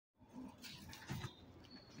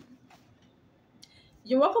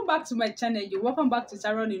You're welcome back to my channel. You're welcome back to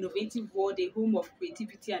Tarron Innovative World, a home of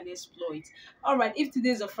creativity and exploit. All right, if today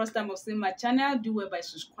is the first time of seeing my channel, do well by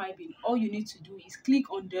subscribing. All you need to do is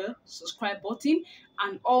click on the subscribe button,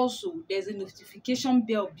 and also there's a notification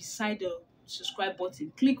bell beside the subscribe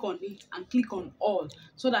button. Click on it and click on all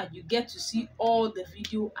so that you get to see all the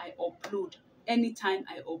video I upload anytime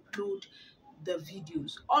I upload the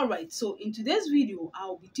videos. All right, so in today's video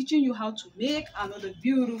I'll be teaching you how to make another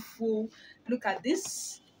beautiful, look at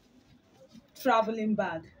this, traveling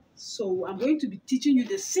bag. So I'm going to be teaching you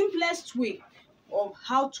the simplest way of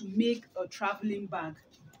how to make a traveling bag.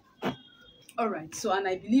 All right, so and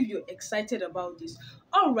I believe you're excited about this.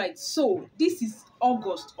 All right, so this is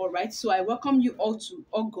August. All right, so I welcome you all to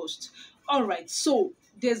August. All right, so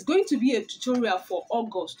there's going to be a tutorial for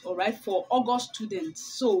August. All right, for August students.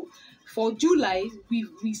 So for July,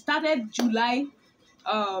 we started July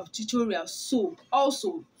tutorial. So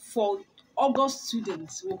also for August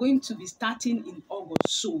students, we're going to be starting in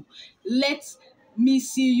August. So let me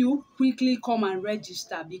see you quickly come and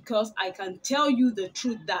register, because I can tell you the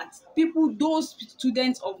truth that people, those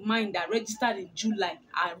students of mine that registered in July,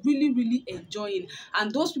 are really enjoying,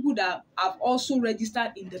 and those people that have also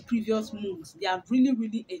registered in the previous months, they have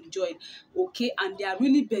really enjoyed. Okay, and they are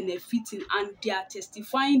really benefiting, and they are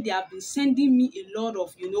testifying. They have been sending me a lot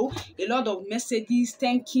of, a lot of messages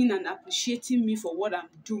thanking and appreciating me for what I'm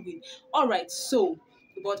doing. All right, so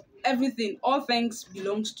but everything, all thanks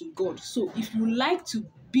belongs to God. So if you like to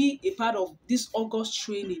be a part of this August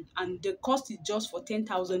training, and the cost is just for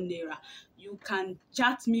 10,000 naira, you can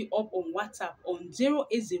chat me up on WhatsApp on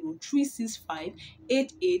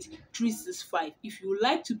 080-365-88365. If you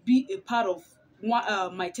like to be a part of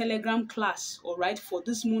my Telegram class, all right, for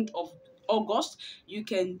this month of August, you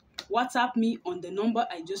can WhatsApp me on the number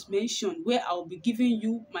I just mentioned, where I'll be giving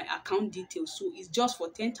you my account details. So it's just for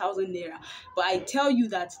 10,000 naira. But I tell you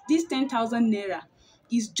that this 10,000 naira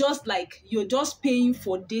is just like you're just paying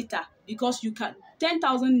for data, because you can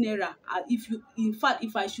 10,000 naira. If you, in fact,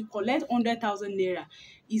 if I should collect 100,000 naira,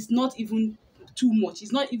 is not even too much.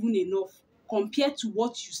 It's not even enough compared to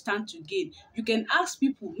what you stand to gain. You can ask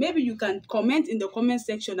people. Maybe you can comment in the comment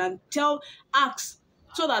section and ask,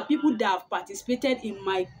 so that people that have participated in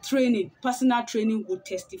my training, personal training, will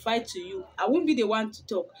testify to you. I won't be the one to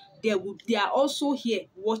talk. They are also here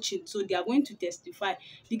watching, so they are going to testify,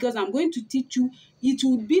 because I'm going to teach you. It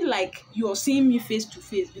will be like you're seeing me face to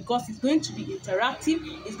face, because it's going to be interactive.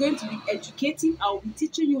 It's going to be educative. I'll be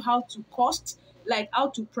teaching you how to cost, like how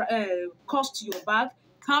to cost your bag,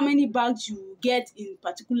 how many bags you get in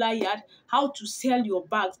particular yard, how to sell your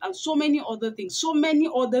bags, and so many other things, so many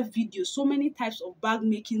other videos, so many types of bag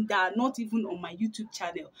making that are not even on my YouTube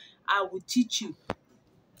channel. I will teach you,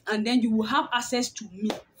 and then you will have access to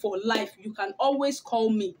me for life. You can always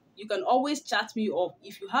call me. You can always chat me up.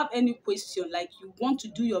 If you have any question, like you want to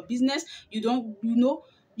do your business, you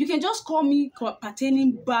can just call me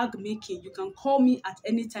pertaining bag making. You can call me at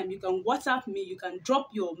any time. You can WhatsApp me. You can drop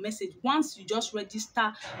your message once you just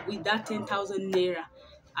register with that 10,000 naira.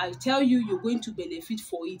 I tell you, you're going to benefit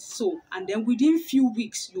for it. So, and then within few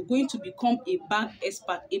weeks, you're going to become a bag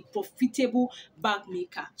expert, a profitable bag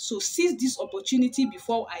maker. So seize this opportunity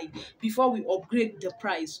before we upgrade the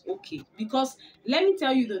price. Okay, because let me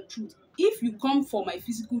tell you the truth. If you come for my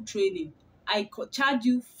physical training, I could charge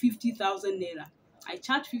you 50,000 naira. I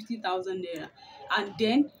charge 50,000 naira, and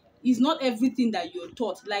then it's not everything that you're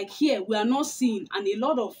taught. Like here, we are not seeing, and a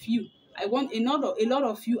lot of you, a lot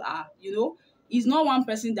of you are, it's not one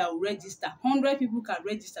person that will register. 100 people can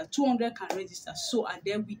register, 200 can register. So, and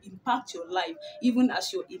then we impact your life, even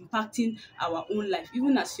as you're impacting our own life,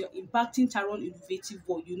 even as you're impacting Tarron Innovative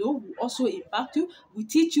World. We also impact you. We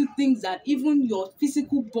teach you things that even your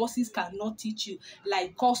physical bosses cannot teach you,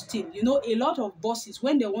 like costing. A lot of bosses,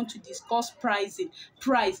 when they want to discuss price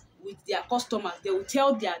with their customers, they will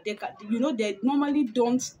tell they normally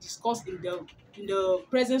don't discuss in the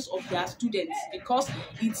presence of their students, because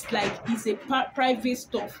it's a private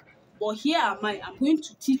stuff. But here am I'm going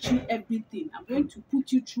to teach you everything. I'm going to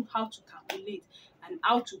put you through how to calculate and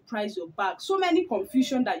how to price your bag. So many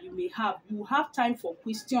confusion that you may have. You have time for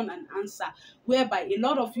question and answer, whereby a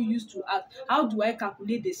lot of you used to ask, how do I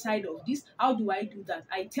calculate the side of this? How do I do that?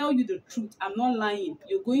 I tell you the truth. I'm not lying.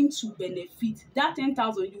 You're going to benefit. That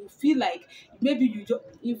 10,000, you feel like maybe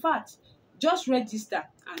in fact, just register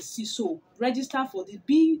and see. So register for the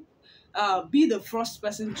be the first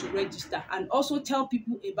person to register, and also tell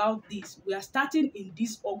people about this. We are starting in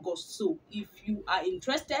this August, so if you are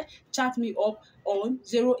interested, chat me up on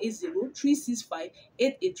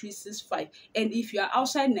 080-365-88365. And if you are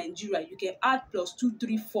outside Nigeria, you can add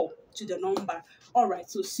 +234 to the number. All right,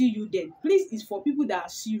 so see you then. Please, it's for people that are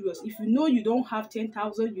serious. If you know you don't have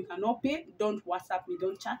 10,000, you cannot pay, don't WhatsApp me,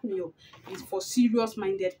 don't chat me up. It's for serious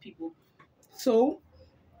minded people. So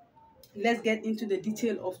let's get into the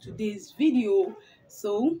detail of today's video.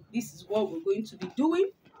 So this is what we're going to be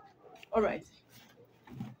doing. All right,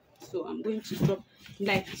 so I'm going to drop,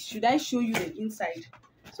 like, should I show you the inside?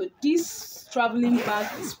 So this traveling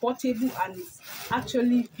bag is portable and it's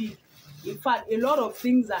actually big. In fact, a lot of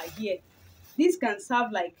things are here. This can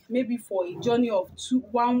serve like maybe for a journey of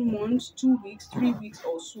 1 month, 2 weeks, 3 weeks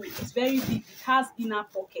or so. It's very big. It has inner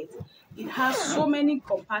pocket. It has so many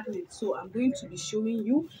compartments. So I'm going to be showing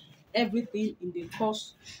you everything in the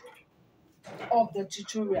course of the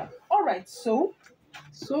tutorial. All right, so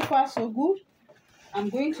far so good. I'm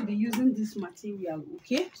going to be using this material.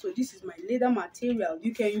 Okay, so this is my leather material.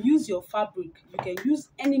 You can use your fabric, you can use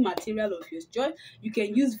any material of your choice. You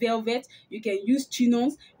can use velvet, you can use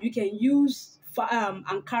chinos, you can use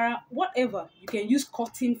Ankara, whatever. You can use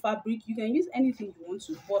cotton fabric, you can use anything you want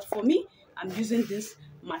to, but for me, I'm using this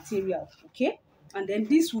material. Okay, and then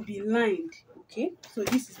this will be lined. Okay, so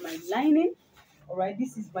this is my lining. All right,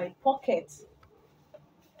 this is my pocket.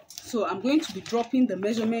 So I'm going to be dropping the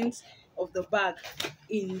measurements of the bag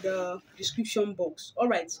in the description box. All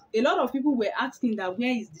right, a lot of people were asking that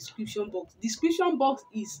where is description box. Description box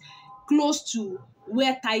is close to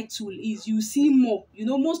where title is. You see more, you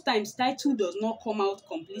know, most times title does not come out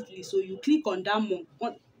completely, so you click on that more.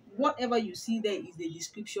 Whatever you see there is the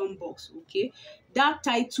description box. Okay, that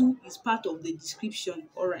title is part of the description.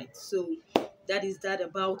 All right, so that is that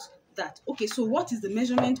about that. Okay, so what is the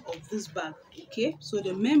measurement of this bag? Okay, so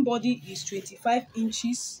the main body is 25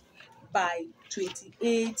 inches by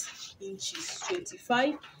 28 inches.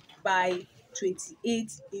 25 by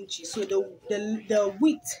 28 inches. So the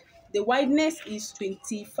width, the wideness is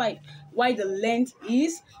 25, while the length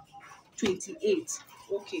is 28.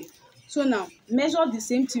 Okay, so now measure the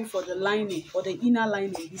same thing for the lining, or the inner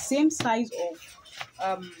lining, the same size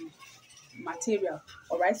of material.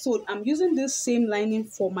 All right, so I'm using this same lining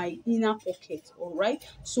for my inner pocket. All right,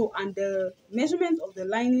 so and the measurement of the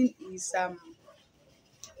lining is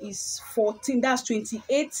 14, that's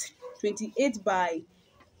 28 by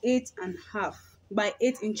 8.5 by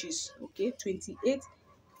 8 inches. Okay, 28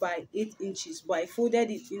 by 8 inches, but I folded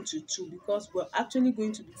it into two because we're actually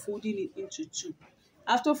going to be folding it into two.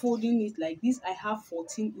 After folding it like this, I have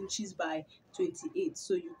 14 inches by 28.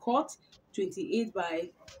 So you cut 28 by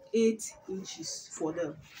 8 inches for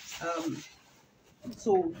the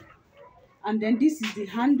so, and then this is the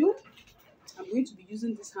handle. I'm going to be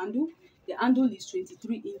using this handle. The handle is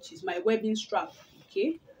 23 inches, my webbing strap.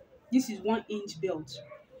 Okay, this is 1 inch belt.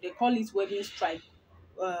 They call it webbing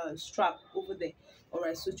strap over there. All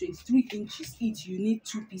right, so 23 inches each. You need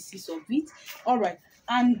 2 pieces of it. All right,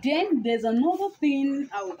 and then there's another thing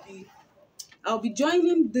I'll be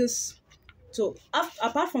joining this. So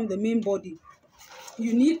apart from the main body,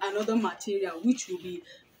 you need another material which will be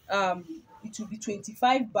it will be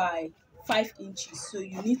 25 by 5 inches. So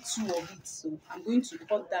you need 2 of it. So I'm going to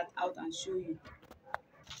cut that out and show you.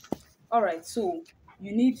 All right, so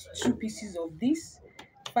you need 2 pieces of this,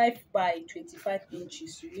 5 by 25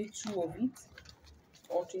 inches. You need 2 of it,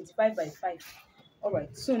 or 25 by 5. All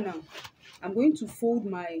right, so now I'm going to fold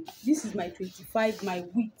this is my 25, my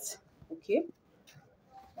width. Okay,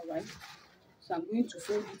 all right, so I'm going to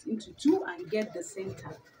fold it into 2 and get the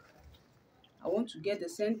center. I want to get the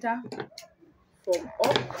center from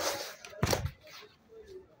up and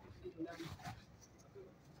down.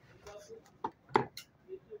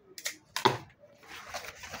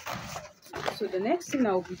 So the next thing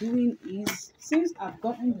I'll be doing is, since I've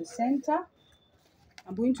gotten the center,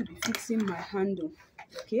 I'm going to be fixing my handle.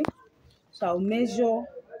 Okay, so I'll measure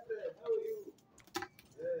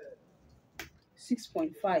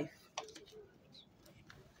 6.5.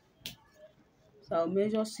 So I'll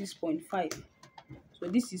measure 6.5. So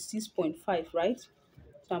this is 6.5, right?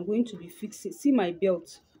 So I'm going to be fixing, see my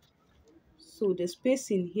belt. So the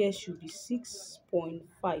spacing here should be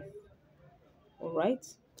 6.5. All right.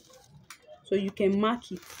 So you can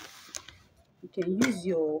mark it. You can use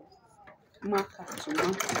your marker to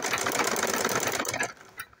mark it.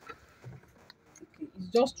 Okay, it's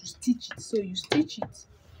just to stitch it. So you stitch it.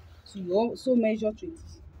 So you also measure 20.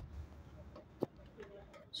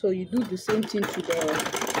 So you do the same thing to the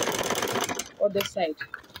other side.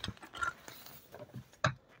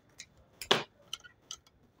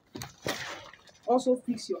 also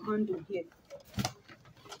fix your handle here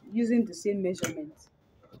using the same measurement.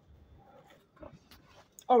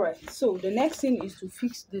 All right, so the next thing is to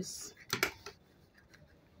fix this.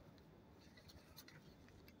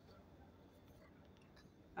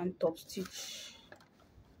 And top stitch.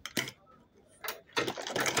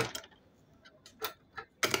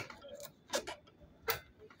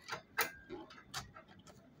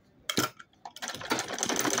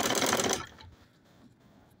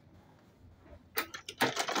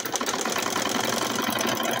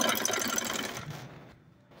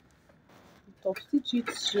 Top stitch it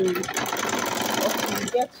to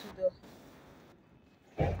get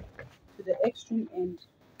to the extreme end.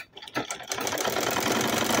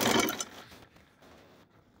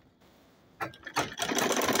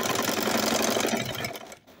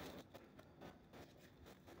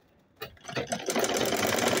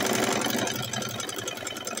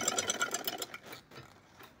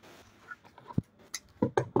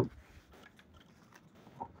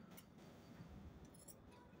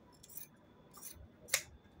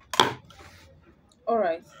 All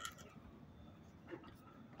right,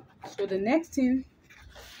 so the next thing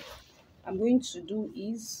I'm going to do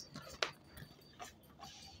is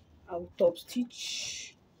I'll top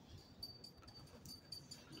stitch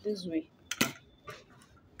this way.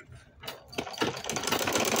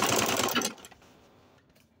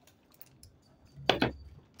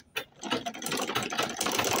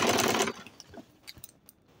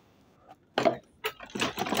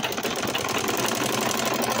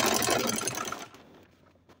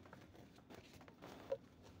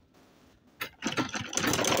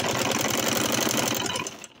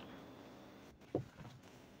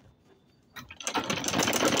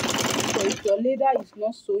 If your leather is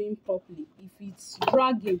not sewing properly, if it's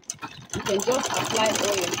dragging, you can just apply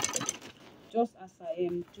oil, just as I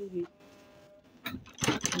am doing.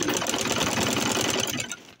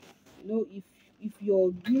 You know, if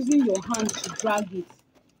you're using your hand to drag it,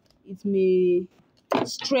 it may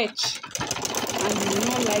stretch and you will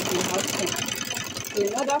not like the outcome. So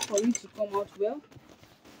in order for it to come out well,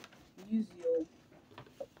 use your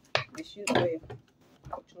machine oil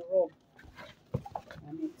to rub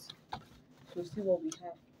on it. So see what we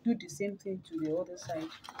have. Do the same thing to the other side.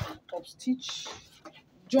 Top stitch,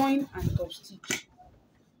 join and top stitch.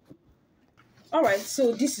 All right,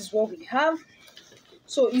 so this is what we have.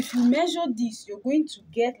 So if you measure this, you're going to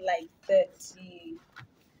get like 30.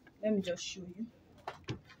 Let me just show you.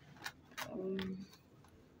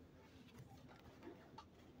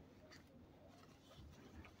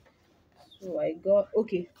 So I got,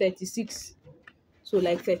 okay, 36. So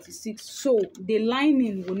like 36. So the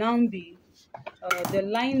lining will now be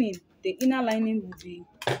the inner lining will be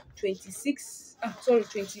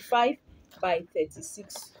 25 by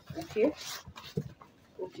 36. Okay.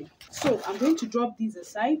 So I'm going to drop this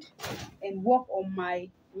aside and work on my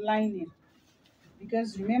lining,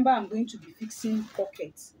 because remember I'm going to be fixing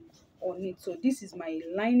pockets on it. So this is my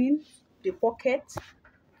lining, the pocket.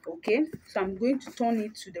 Okay, so I'm going to turn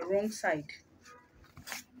it to the wrong side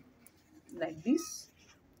like this.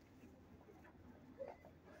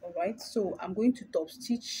 All right, so I'm going to top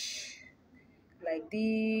stitch like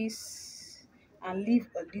this and leave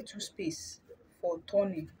a little space for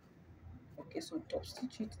turning. Okay, so top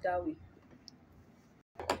stitch it that way.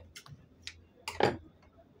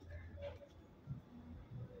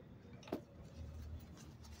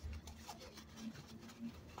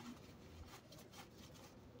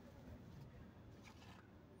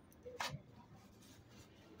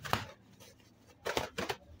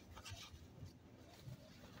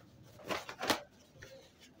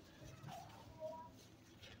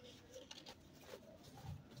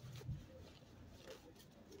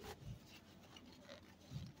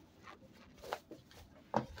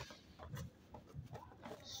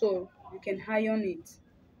 So you can iron it.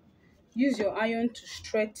 Use your iron to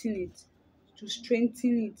strengthen it,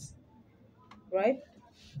 right?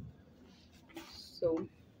 So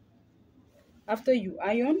after you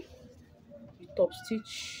iron, you top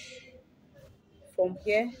stitch from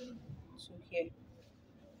here to here.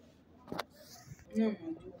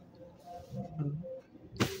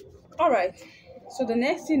 All right, so the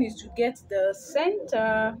next thing is to get the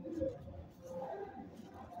center.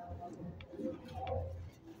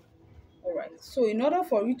 All right, so in order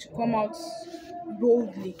for it to come out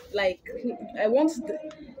boldly, like I want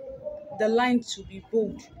the line to be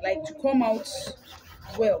bold, like to come out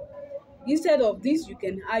well. Instead of this, you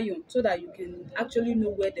can iron so that you can actually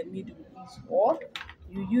know where the middle is, or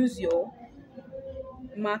you use your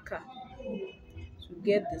marker to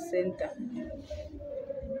get the center.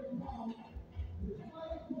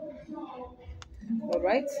 All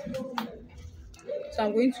right, So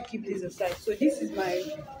I'm going to keep this aside. So this is my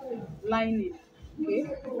lining. Okay,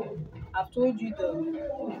 I've told you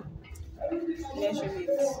the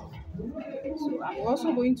measurements. So I'm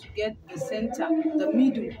also going to get the center, the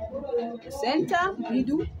middle, the center,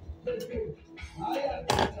 middle.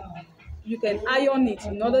 You can iron it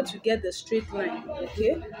in order to get the straight line.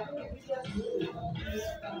 Okay.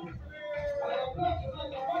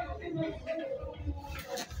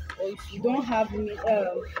 Or if you don't have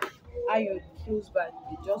iron close by,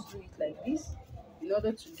 you just do it like this in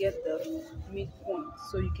order to get the midpoint.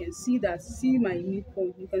 So you can see that, see my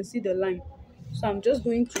midpoint, you can see the line. So I'm just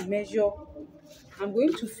going to measure, I'm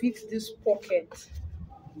going to fix this pocket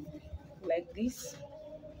like this.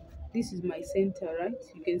 This is my center, right?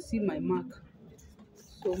 You can see my mark.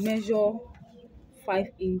 So measure 5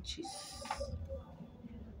 inches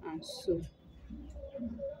and so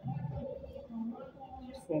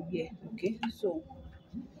from here. Okay, so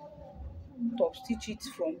top stitch it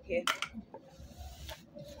from here.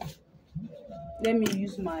 Let me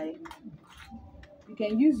use my, you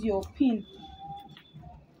can use your pin,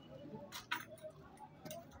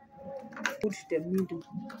 put the middle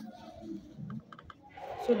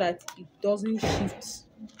so that it doesn't shift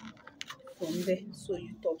from there. So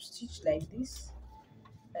you top stitch like this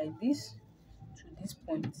to this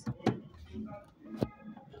point.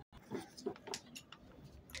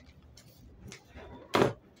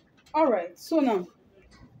 All right, so now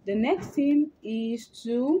the next thing is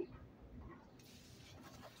to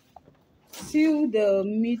seal the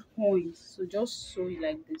midpoint. So just sew it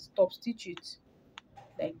like this, top stitch it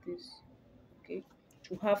like this, okay,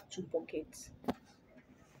 to have 2 pockets.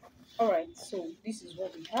 All right, so this is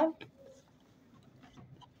what we have.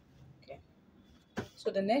 Okay, so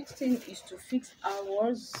the next thing is to fix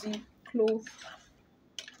our zip close.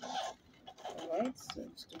 All right, so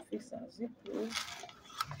it's to fix our zip close.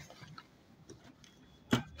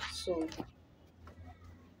 So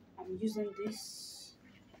I'm using this.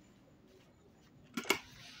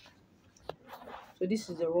 So this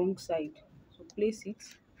is the wrong side, so place it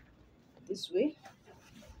this way,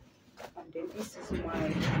 and then this is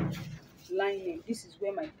my lining. This is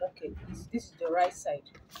where my pocket is. This is the right side,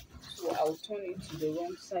 so I'll turn it to the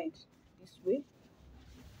wrong side this way,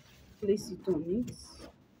 place it on it,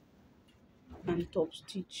 and top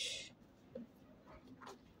stitch.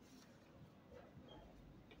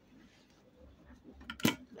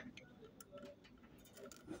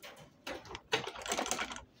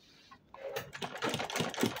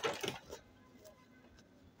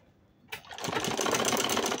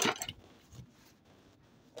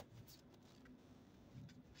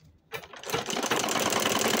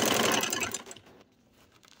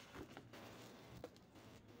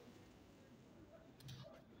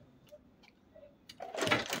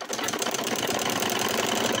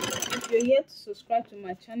 If you're yet to subscribe to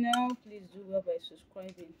my channel, please do well by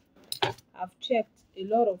subscribing. I've checked, a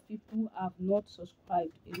lot of people have not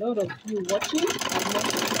subscribed. A lot of you watching have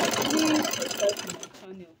not subscribed. Please subscribe to my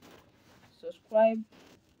channel. Subscribe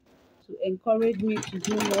to encourage me to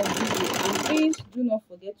do more videos. And please do not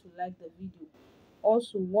forget to like the video.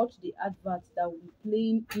 Also watch the adverts that will be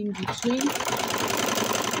playing in between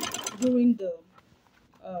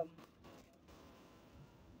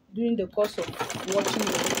during the course of watching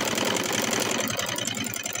the video.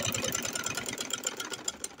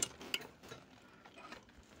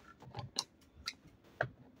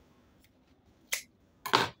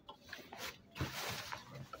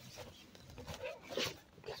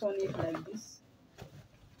 Turn it like this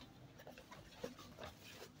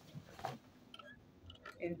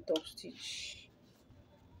and top stitch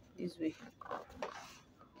this way.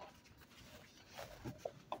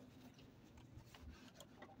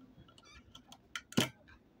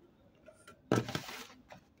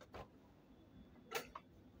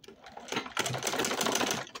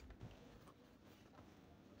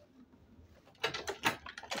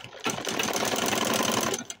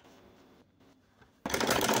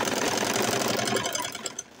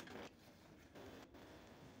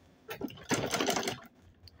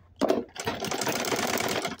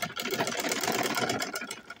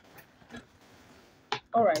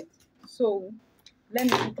 All right, so let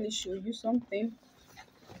me quickly show you something.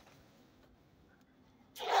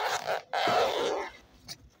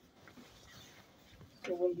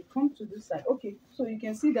 So when you come to this side, okay, so you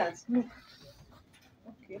can see that, look,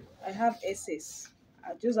 okay, I have excess.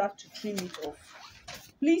 I just have to trim it off.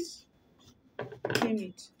 Please trim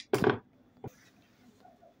it.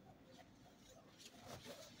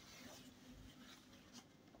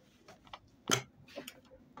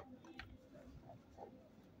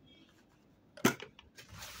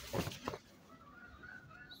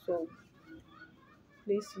 So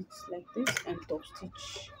place it like this and top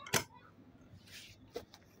stitch.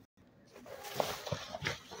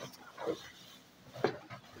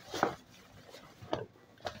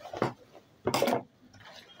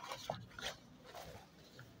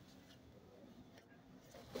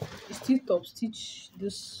 You still top stitch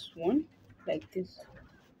this one like this,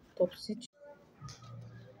 top stitch,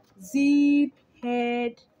 zip,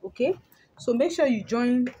 head. Okay, so make sure you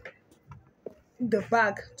join the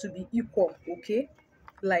bag to be equal. Okay,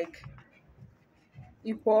 like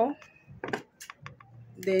equal.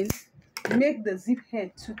 Then make the zip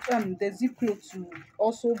head to the zip cloth to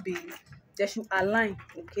also be, they should align.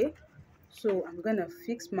 Okay, so I'm gonna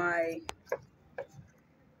fix my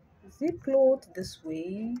zip cloth this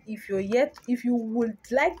way. If you would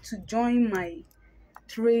like to join my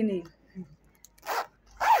training,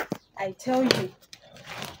 I tell you,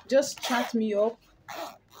 just chat me up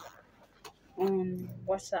on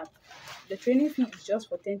WhatsApp. The training fee is just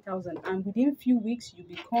for 10,000, and within few weeks you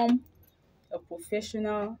become a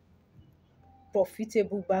professional,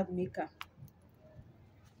 profitable bag maker.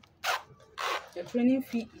 The training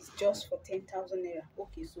fee is just for 10,000 naira.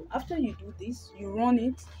 Okay, so after you do this, you run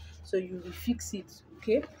it, so you will fix it.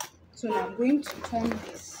 Okay, so now I'm going to turn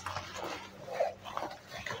this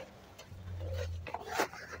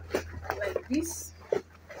like this.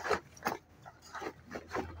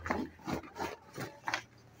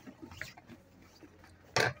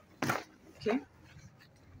 Okay,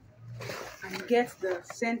 and get the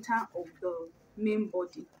center of the main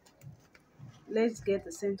body. Let's get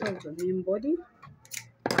the center of the main body.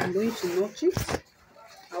 I'm going to notch it.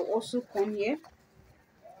 I'll also come here,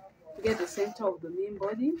 get the center of the main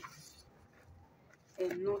body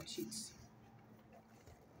and notch it.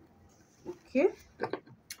 Okay,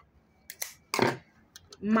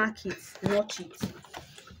 mark it, notch it.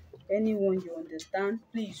 Anyone you understand,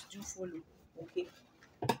 please do follow. Okay,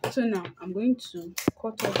 so now I'm going to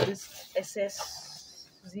cut off this excess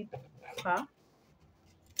zipper.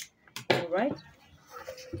 All right,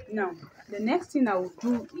 now the next thing I will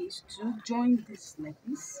do is to join this like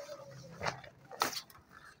this.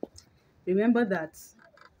 Remember that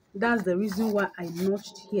that's the reason why I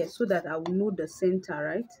notched here, so that I will know the center,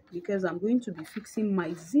 right? Because I'm going to be fixing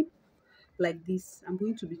my zip like this. I'm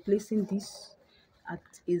going to be placing this at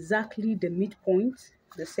exactly the midpoint,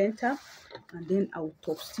 the center, and then I'll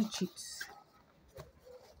top stitch it.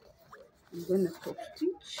 I'm gonna top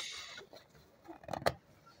stitch.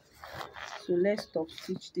 So let's top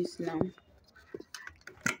stitch this now.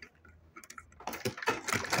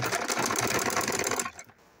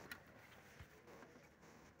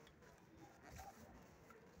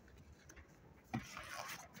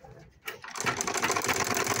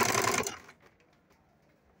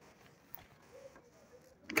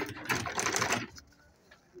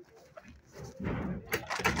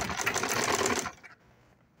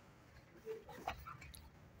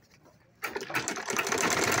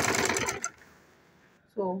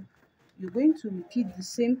 So you're going to repeat the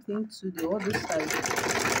same thing to the other side.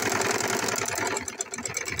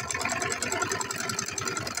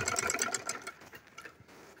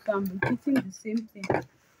 So I'm repeating the same thing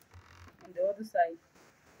on the other side.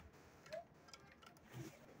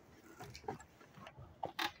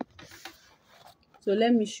 So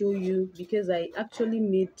let me show you, because I actually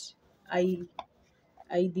made, I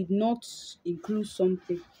did not include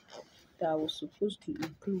something that I was supposed to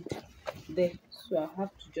include there, so I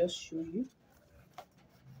have to just show you.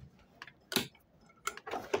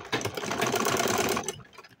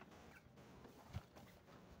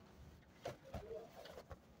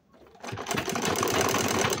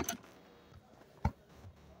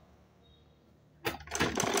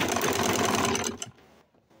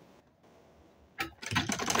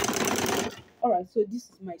 All right, so this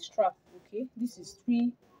is my strap. Okay, this is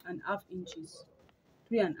 3.5 inches,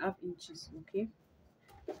 3.5 inches. Okay,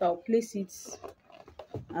 so I'll place it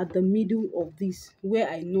at the middle of this where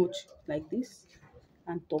I notch like this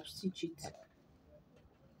and top stitch it.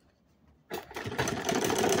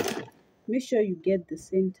 Make sure you get the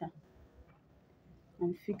center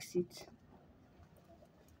and fix it.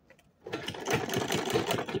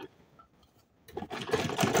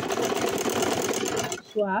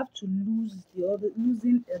 So I have to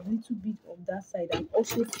loosen a little bit of that side and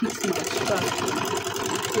also fix my strap.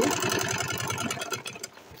 Okay,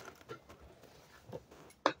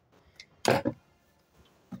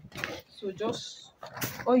 so just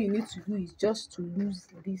all you need to do is just to lose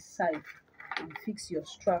this side and fix your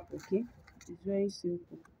strap. Okay, it's very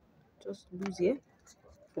simple. Just lose here,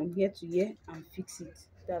 from here to here, and fix it.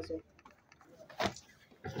 That's all.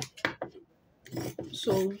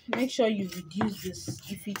 So make sure you reduce this.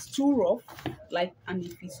 If it's too rough, like, and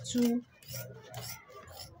if it's too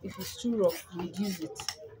rough, reduce it.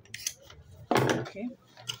 Okay.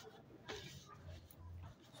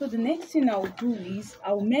 So the next thing I'll do is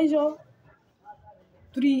I'll measure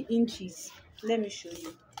 3 inches. Let me show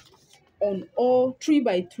you. On all 3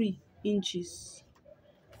 by 3 inches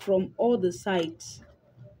from all the sides,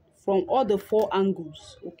 from all the 4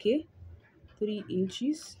 angles. Okay, 3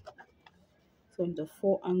 inches from the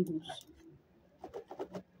 4 angles.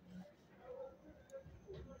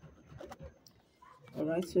 All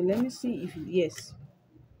right, so let me see if yes.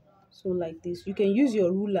 So like this, you can use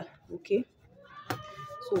your ruler. Okay,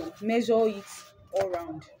 so measure it all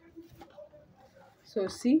round. So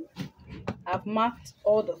see, I've marked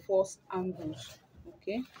all the 4 angles.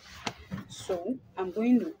 Okay, so I'm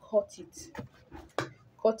going to cut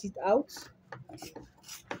it out.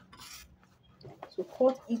 So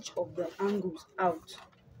cut each of the angles out.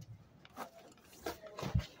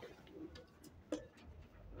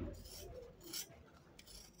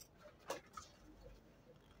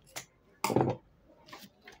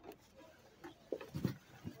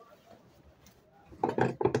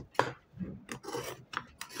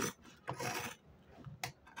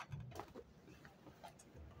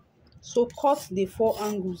 So cut the 4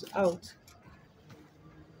 angles out.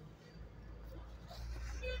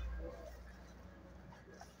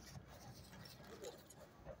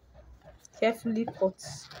 Carefully cut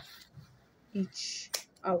each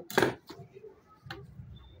out.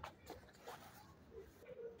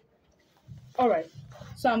 All right,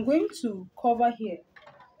 so I'm going to cover here.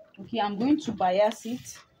 Okay, I'm going to bias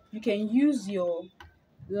it. You can use your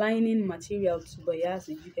lining material to bias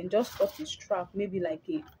it. You can just cut a strap, maybe like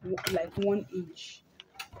 1 inch.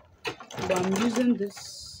 But I'm using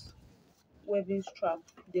this webbing strap,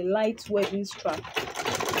 the light webbing strap.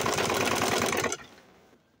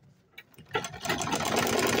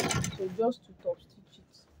 So just to top stitch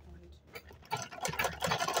it.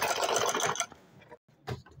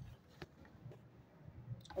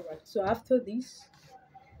 All right, so after this,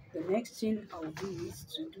 the next thing I'll do is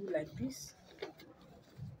to do like this.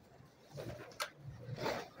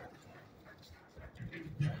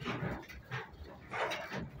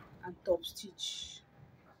 And top stitch.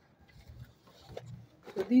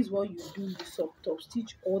 So this is what you do. You top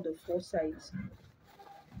stitch all the 4 sides.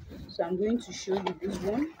 So I'm going to show you this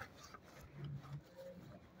one.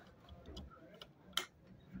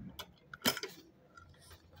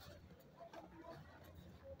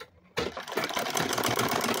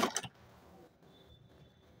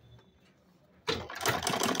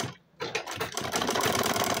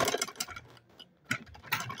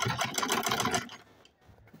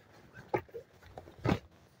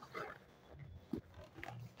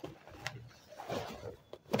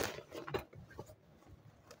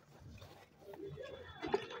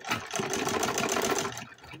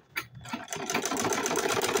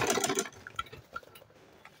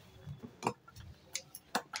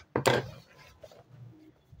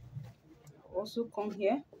 Also come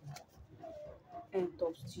here and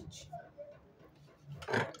top stitch.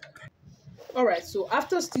 All right, so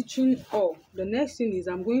after stitching all, the next thing is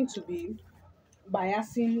I'm going to be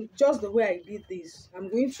biasing just the way I did this. I'm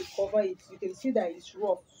going to cover it. You can see that it's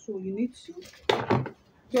rough, so you need to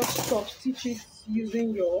just top stitch it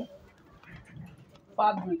using your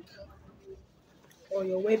fabric or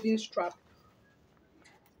your webbing strap.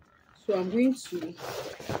 So I'm going to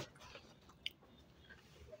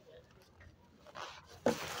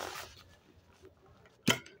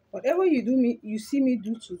whatever you see me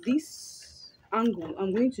do to this angle,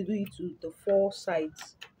 I'm going to do it to the 4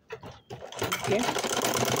 sides. Okay,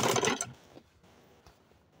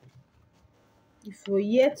 if you're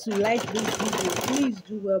yet to like this video, please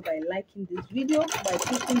do well by liking this video, by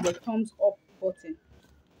clicking the thumbs up button.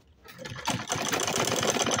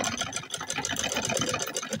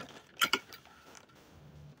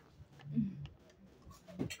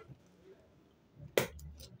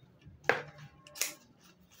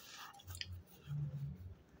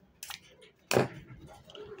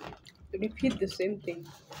 Repeat the same thing.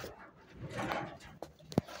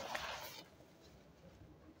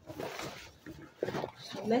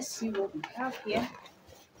 So let's see what we have here.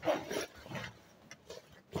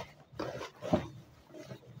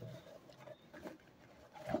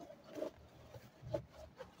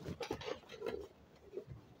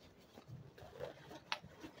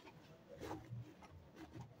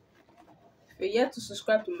 If you're yet to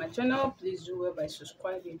subscribe to my channel, please do well by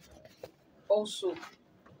subscribing. Also,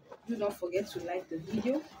 do not forget to like the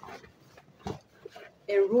video.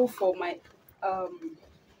 Enroll for my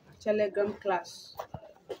Telegram class.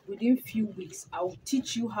 within few weeks, I will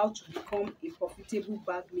teach you how to become a profitable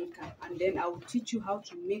bag maker, and then I will teach you how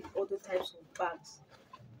to make other types of bags,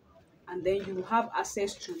 and then you will have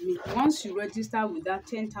access to me. Once you register with that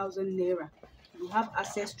 10,000 naira, you have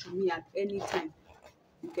access to me at any time.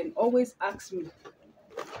 You can always ask me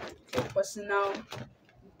for personal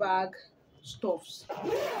bag stuffs.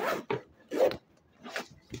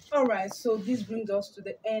 All right, so this brings us to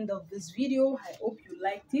the end of this video. I hope you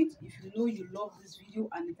liked it. If you know you love this video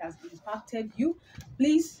and it has impacted you,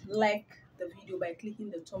 please like the video by clicking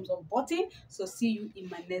the thumbs up button. So see you in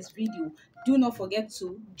my next video. Do not forget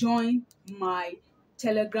to join my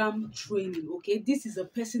Telegram training. Okay, this is a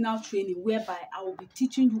personal training whereby I will be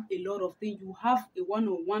teaching you a lot of things. You have a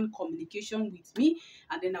one-on-one communication with me,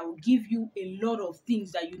 and then I will give you a lot of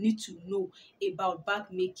things that you need to know about bag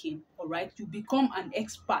making. All right, you become an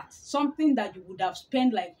expert, something that you would have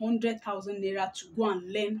spent like 100,000 naira to go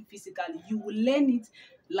and learn physically. You will learn it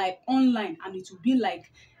like online, and it will be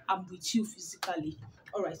like I'm with you physically.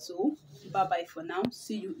 All right, so bye bye for now.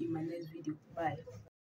 See you in my next video. Bye.